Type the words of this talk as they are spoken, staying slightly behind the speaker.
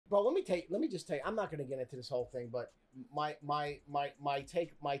bro, let me just tell you, I'm not gonna get into this whole thing, but my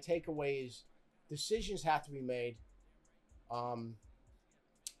takeaway is decisions have to be made. And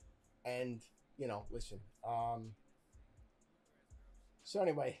listen. So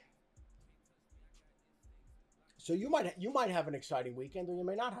anyway, so you might have an exciting weekend, or you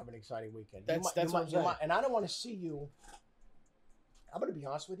may not have an exciting weekend. That's what I'm saying. And I don't want to see you. I'm gonna be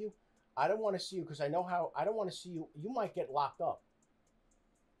honest with you. I don't want to see you because I know how. I don't want to see you. You might get locked up.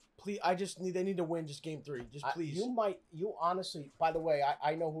 Please, they need to win just game 3. Just please. You honestly, by the way,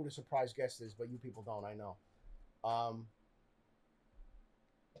 I know who the surprise guest is, but you people don't. I know.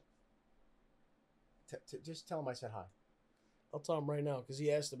 Just tell him I said hi. I'll tell him right now because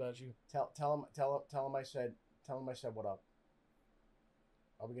he asked about you. Tell him I said what up.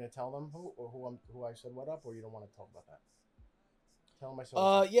 Are we gonna tell them who I said what up, or you don't want to talk about that? Tell him I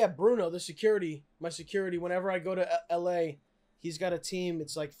said. Yeah, Bruno, my security. Whenever I go to LA, he's got a team.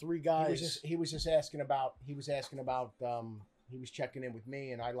 It's like 3 guys. He was asking about. He was checking in with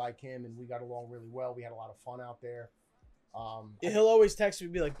me, and I like him, and we got along really well. We had a lot of fun out there. He'll always text me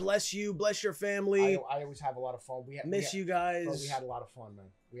and be like, "Bless you, bless your family." I always have a lot of fun. Miss you guys. We had a lot of fun,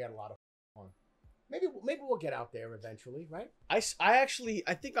 man. We had a lot of fun. Maybe we'll get out there eventually, right? I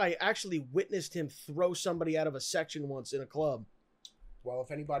think I actually witnessed him throw somebody out of a section once in a club. Well,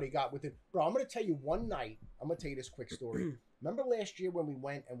 if anybody got with it, bro, I'm gonna tell you one night. I'm gonna tell you this quick story. Remember last year when we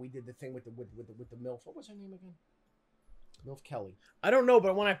went and we did the thing with the MILF? What was her name again? MILF Kelly. I don't know,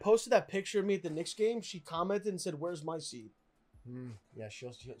 but when I posted that picture of me at the Knicks game, she commented and said, "Where's my seat?" Yeah,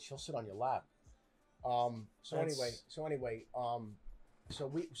 she'll sit on your lap. So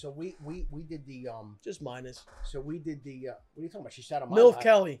we did the just minus. So we did the what are you talking about? She sat on my MILF lap.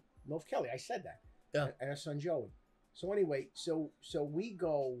 Kelly. MILF Kelly. I said that. Yeah. And her son Joey. So anyway, so we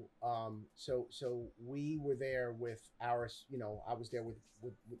go. So we were there with our. I was there with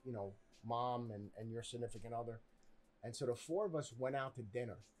mom and your significant other. And so the 4 of us went out to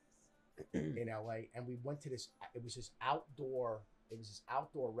dinner in LA, and we went to this. It was this outdoor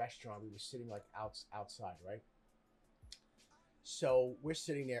restaurant. We were sitting like outside, right? So we're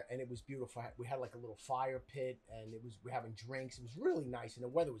sitting there, and it was beautiful. We had like a little fire pit, and we're having drinks. It was really nice, and the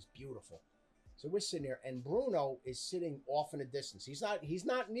weather was beautiful. So we're sitting there, and Bruno is sitting off in a distance. He's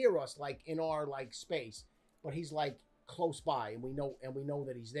not near us, like in our like space, but he's like close by, and we know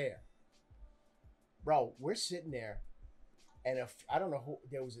that he's there. Bro, we're sitting there. And I don't know who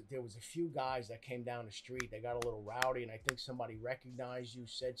there was a few guys that came down the street. They got a little rowdy, and I think somebody recognized you,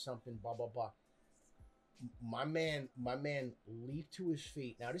 said something, blah blah blah. My man leaped to his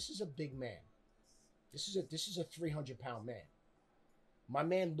feet. Now this is a big man. This is a 300-pound man. My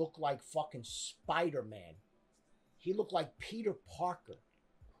man looked like fucking Spider-Man. He looked like Peter Parker.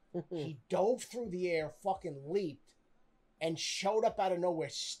 He dove through the air, fucking leaped, and showed up out of nowhere,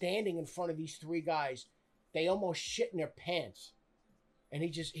 standing in front of these 3 guys. They almost shit in their pants. And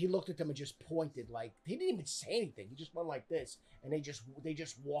he looked at them and just pointed, like, he didn't even say anything. He just went like this, and they just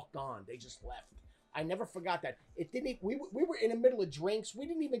walked on. They just left. I never forgot that. It didn't. We were in the middle of drinks. We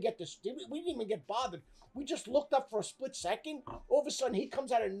didn't even get bothered. We just looked up for a split second. All of a sudden, he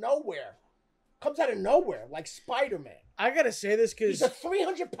comes out of nowhere. Like Spider-Man. I gotta say this because he's a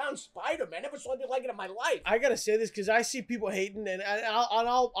 300-pound Spider-Man. I never saw anything like it in my life. I gotta say this because I see people hating, and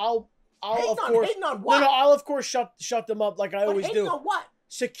I'll hating on what? No, I'll of course shut them up like I always do. Hating on what?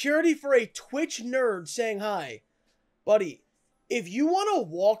 Security for a Twitch nerd saying hi, buddy. If you want to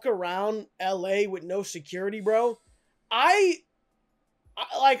walk around LA with no security, bro, I'm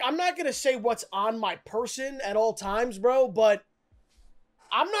not gonna say what's on my person at all times, bro, but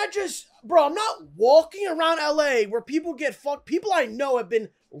I'm not walking around LA where people get fucked. People I know have been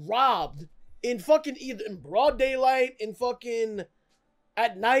robbed in fucking either in broad daylight, in fucking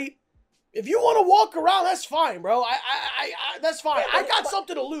at night. If you want to walk around, that's fine, bro. That's fine. I got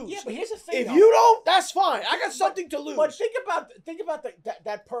something to lose. Yeah, but here's the thing. If you don't, that's fine. I got something to lose. But think about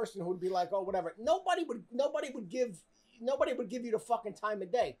that person who would be like, oh, whatever. Nobody would give you the fucking time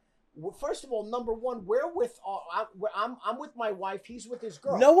of day. Well, first of all, number one, I'm with my wife. He's with his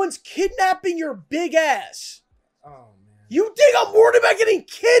girl. No one's kidnapping your big ass. Oh man. You think I'm worried about getting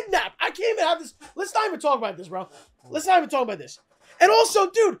kidnapped? I can't even have this. Let's not even talk about this, bro. Let's not even talk about this. And also,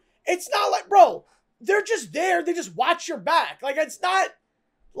 dude. It's not like, bro, they're just there. They just watch your back. Like, it's not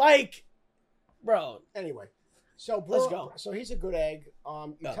like, bro. Anyway, so let's go. So he's a good egg.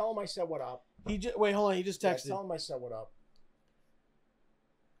 Tell him I said what up. Wait, hold on. He just texted. Yeah, tell him I said what up.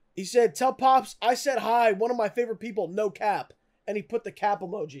 He said, tell Pops I said hi. One of my favorite people, no cap. And he put the cap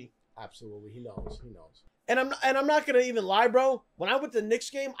emoji. Absolutely. He knows. And I'm not going to even lie, bro. When I went to the Knicks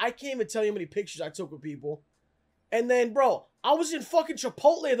game, I can't even tell you how many pictures I took with people. And then, bro, I was in fucking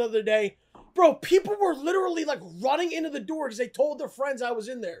Chipotle the other day. Bro, people were literally like running into the door because they told their friends I was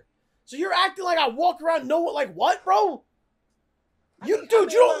in there. So you're acting like I walk around, know what, like what, bro? You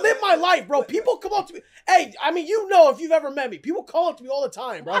don't live my life, bro. People come up to me. Hey, I mean, you know, if you've ever met me, people call up to me all the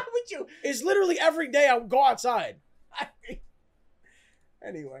time, bro. Why would you? It's literally every day I go outside.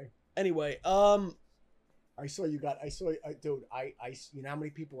 Anyway, I saw you, dude. You know how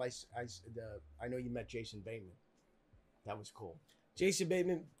many people I know you met Jason Bateman. That was cool. Jason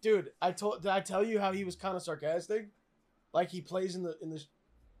Bateman, dude. Did I tell you how he was kind of sarcastic? Like he plays in the.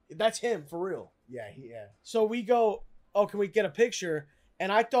 That's him for real. Yeah. So we go, oh, can we get a picture?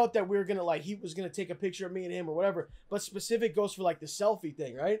 And I thought that we were gonna he was gonna take a picture of me and him or whatever. But specific goes for like the selfie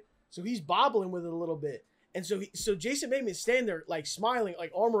thing, right? So he's bobbling with it a little bit. And so Jason Bateman's standing there like smiling,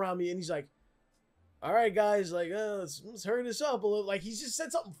 like arm around me, and he's like, all right, guys, like, let's hurry this up a little. Like, he just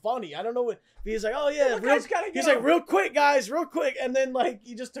said something funny. I don't know what. He's like, oh, yeah. He's like, real quick, guys, real quick. And then, like,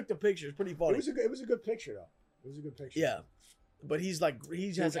 he just took the picture. It's pretty funny. It was a good picture, though. It was a good picture. Yeah. But he's like,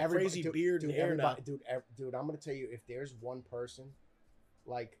 he has a crazy beard and hair now. Dude, I'm going to tell you, if there's one person,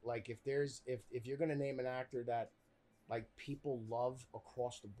 like if you're going to name an actor that, like, people love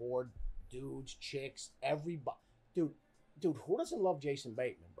across the board, dudes, chicks, everybody. Dude, who doesn't love Jason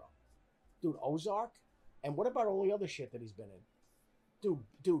Bateman, bro? Dude, Ozark, and what about all the other shit that he's been in?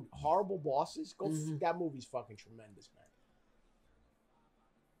 Dude, Horrible Bosses. That movie's fucking tremendous,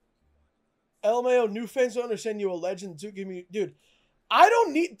 man. LMAO, new fans don't understand you a legend. Dude, I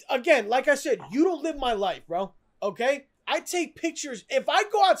don't need, again, like I said, you don't live my life, bro. Okay? I take pictures. If I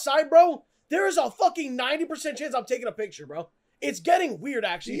go outside, bro, there is a fucking 90% chance I'm taking a picture, bro. It's getting weird,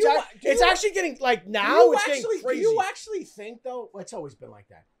 actually. It's actually getting, like, now it's getting crazy. Do you actually think, though, it's always been like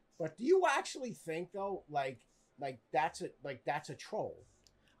that. But do you actually think though, like that's a troll?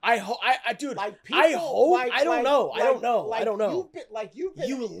 Dude, like people, I hope. I don't know. Like, I don't know. Like I don't know. You've been.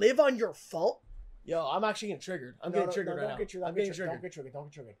 You live on your phone? Yo, I'm actually getting triggered. I'm getting triggered right now. Don't get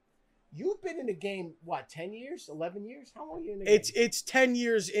triggered. You've been in the game what? 10 years? 11 years? How long are you in the game? It's 10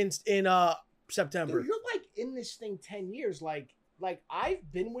 years in September. Dude, you're like in this thing 10 years. Like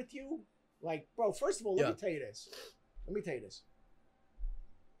I've been with you. Like, bro. First of all, let me tell you this.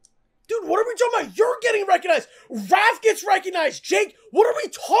 Dude, what are we talking about? You're getting recognized. Raph gets recognized. Jake, what are we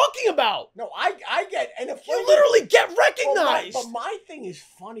talking about? No, I get, and if you literally get recognized. But my thing is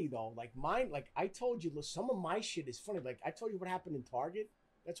funny though. Like mine, like I told you, some of my shit is funny. Like I told you what happened in Target.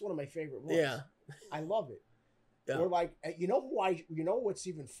 That's one of my favorite ones. Yeah, I love it. Yeah. Or like, you know what's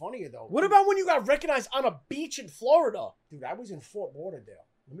even funnier though? What about when you got recognized on a beach in Florida? Dude, I was in Fort Lauderdale.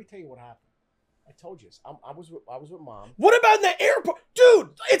 Let me tell you what happened. I told you this. I was with Mom. What about in the airport?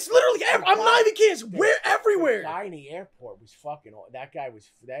 Dude, it's literally, I'm not even kidding. We're everywhere. The guy in the airport was fucking, that guy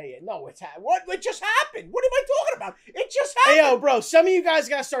was, what just happened? What am I talking about? It just happened. Hey, yo, bro, some of you guys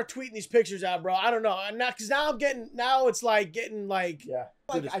got to start tweeting these pictures out, bro. I don't know. Because now it's like getting like. Yeah.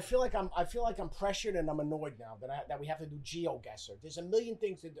 Like, I feel like I'm pressured and I'm annoyed now that we have to do GeoGuessr. There's a million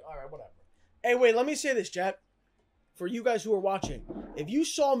things to do. All right, whatever. Hey, wait, let me say this, chat. For you guys who are watching, if you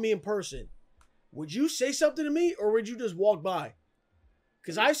saw me in person, would you say something to me or would you just walk by?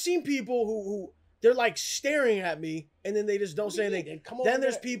 Because I've seen people who they're like staring at me and then they just don't say anything. Then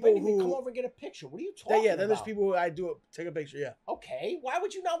there's people who come over and get a picture. What are you talking about? Then there's people who take a picture. Yeah. Okay. Why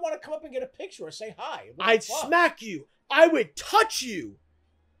would you not want to come up and get a picture or say hi? I'd smack you. I would touch you.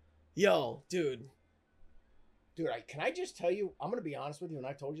 Yo, dude. Dude, can I just tell you? I'm gonna be honest with you, and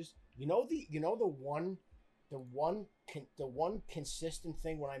I told you. The one consistent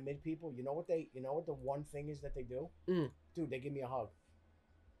thing when I meet people, you know what the one thing is that they do? Dude, they give me a hug.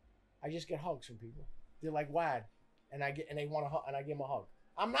 I just get hugs from people. They're like, "Wad," and they want a hug, and I give them a hug.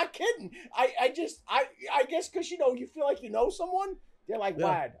 I'm not kidding. I guess because you feel like you know someone. They're like,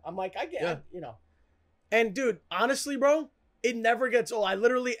 "Wad." I'm like, I get, And dude, honestly, bro, it never gets old. I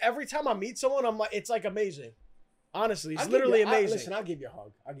literally every time I meet someone, I'm like, it's like amazing. Honestly, it's literally amazing. Listen, I'll give you a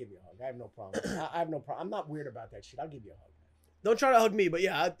hug. I have no problem. I have no problem. I'm not weird about that shit. I'll give you a hug. Don't try to hug me, but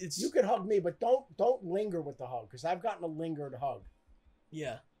yeah, you can hug me, but don't linger with the hug because I've gotten a lingered hug.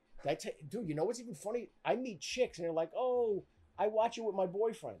 Yeah. Dude, you know what's even funny? I meet chicks and they're like, "Oh, I watch it with my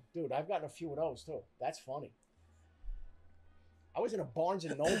boyfriend." Dude, I've gotten a few of those too. That's funny. I was in a Barnes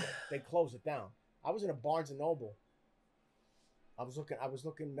and Noble. They closed it down. I was in a Barnes and Noble. I was looking,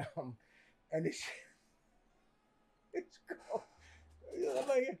 and this girl,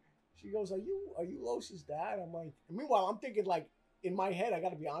 she goes, "Are you Los's dad?" I'm like, meanwhile, I'm thinking like in my head, I got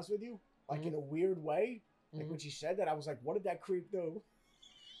to be honest with you, like in a weird way, like when she said that, I was like, "What did that creep do?"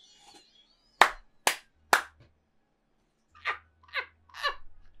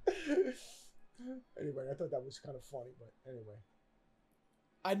 Anyway, I thought that was kind of funny, but anyway.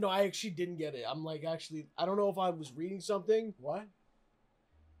 I know I actually didn't get it. I'm like, actually, I don't know if I was reading something. What?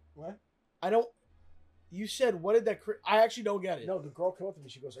 What? I don't. You said, what did that? I actually don't get it. No, the girl came up to me.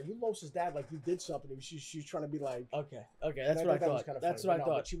 She goes, "Are you Los's dad? Like you did something?" She's trying to be like, Okay, that's what I thought. That's what I thought.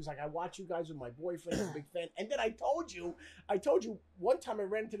 But she was like, "I watch you guys with my boyfriend. I'm a big fan." And then I told you one time I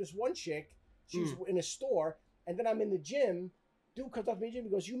ran into this one chick. She was in a store, and then I'm in the gym. Dude comes up to me in the gym.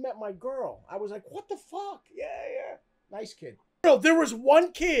 He goes, "You met my girl." I was like, "What the fuck?" Yeah. Nice kid. No, there was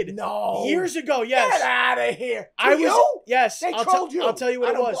one kid. No. Years ago, yes. Get out of here. Yes. They told you. I'll tell you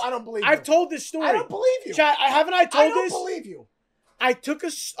what it was. I don't believe you. I've told this story. I don't believe you. Chat, haven't I told this? I don't believe you. I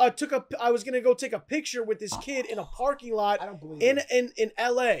I was gonna go take a picture with this kid in a parking lot. I don't believe in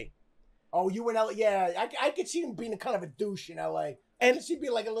L.A. Oh, you in L.A.? Yeah, I could see him being a kind of a douche in L.A. I could see him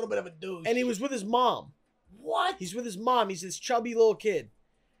being like a little bit of a douche. And he was with his mom. What? He's with his mom. He's this chubby little kid.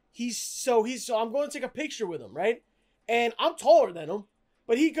 So I'm going to take a picture with him, right? And I'm taller than him,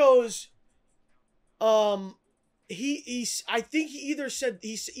 but he goes, I think he either said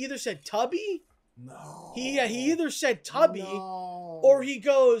Tubby. No. He either said Tubby, no. or he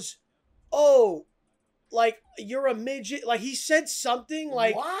goes, oh, like you're a midget. Like he said something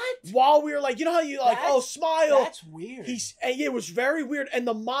like what? While we were like, you know how you like, oh, smile. That's weird. And it was very weird, and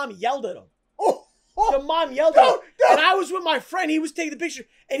the mom yelled at him. Oh, the mom yelled at him, and I was with my friend. He was taking the picture,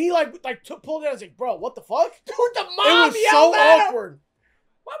 and he pulled it out. I was like, bro, what the fuck? Dude, the mom it was so awkward.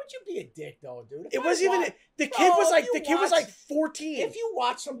 Why would you be a dick though, dude? It wasn't even the kid was like 14. If you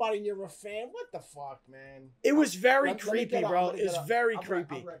watch somebody and you're a fan, what the fuck, man? It was very creepy, bro. It was very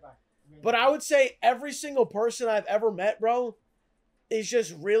creepy. I'll be right back. But I would say every single person I've ever met, bro, is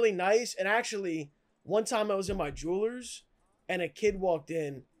just really nice. And actually, one time I was in my jeweler's, and a kid walked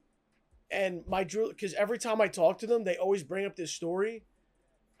in, and my jeweler, because every time I talk to them, they always bring up this story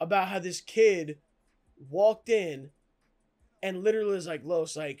about how this kid walked in and literally was like,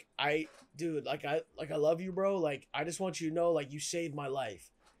 Los, like, I love you, bro. Like, I just want you to know, like, you saved my life.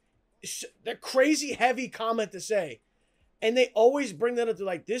 The crazy heavy comment to say. And they always bring that up to,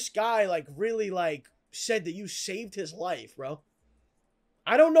 like, this guy, like, really, like, said that you saved his life, bro.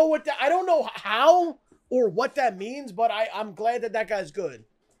 I don't know how or what that means, but I'm glad that guy's good.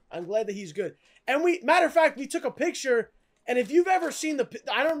 I'm glad that he's good. And matter of fact, we took a picture, and if you've ever seen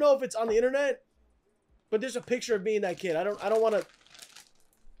I don't know if it's on the internet, but there's a picture of me and that kid. I don't want to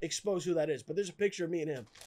expose who that is, but there's a picture of me and him.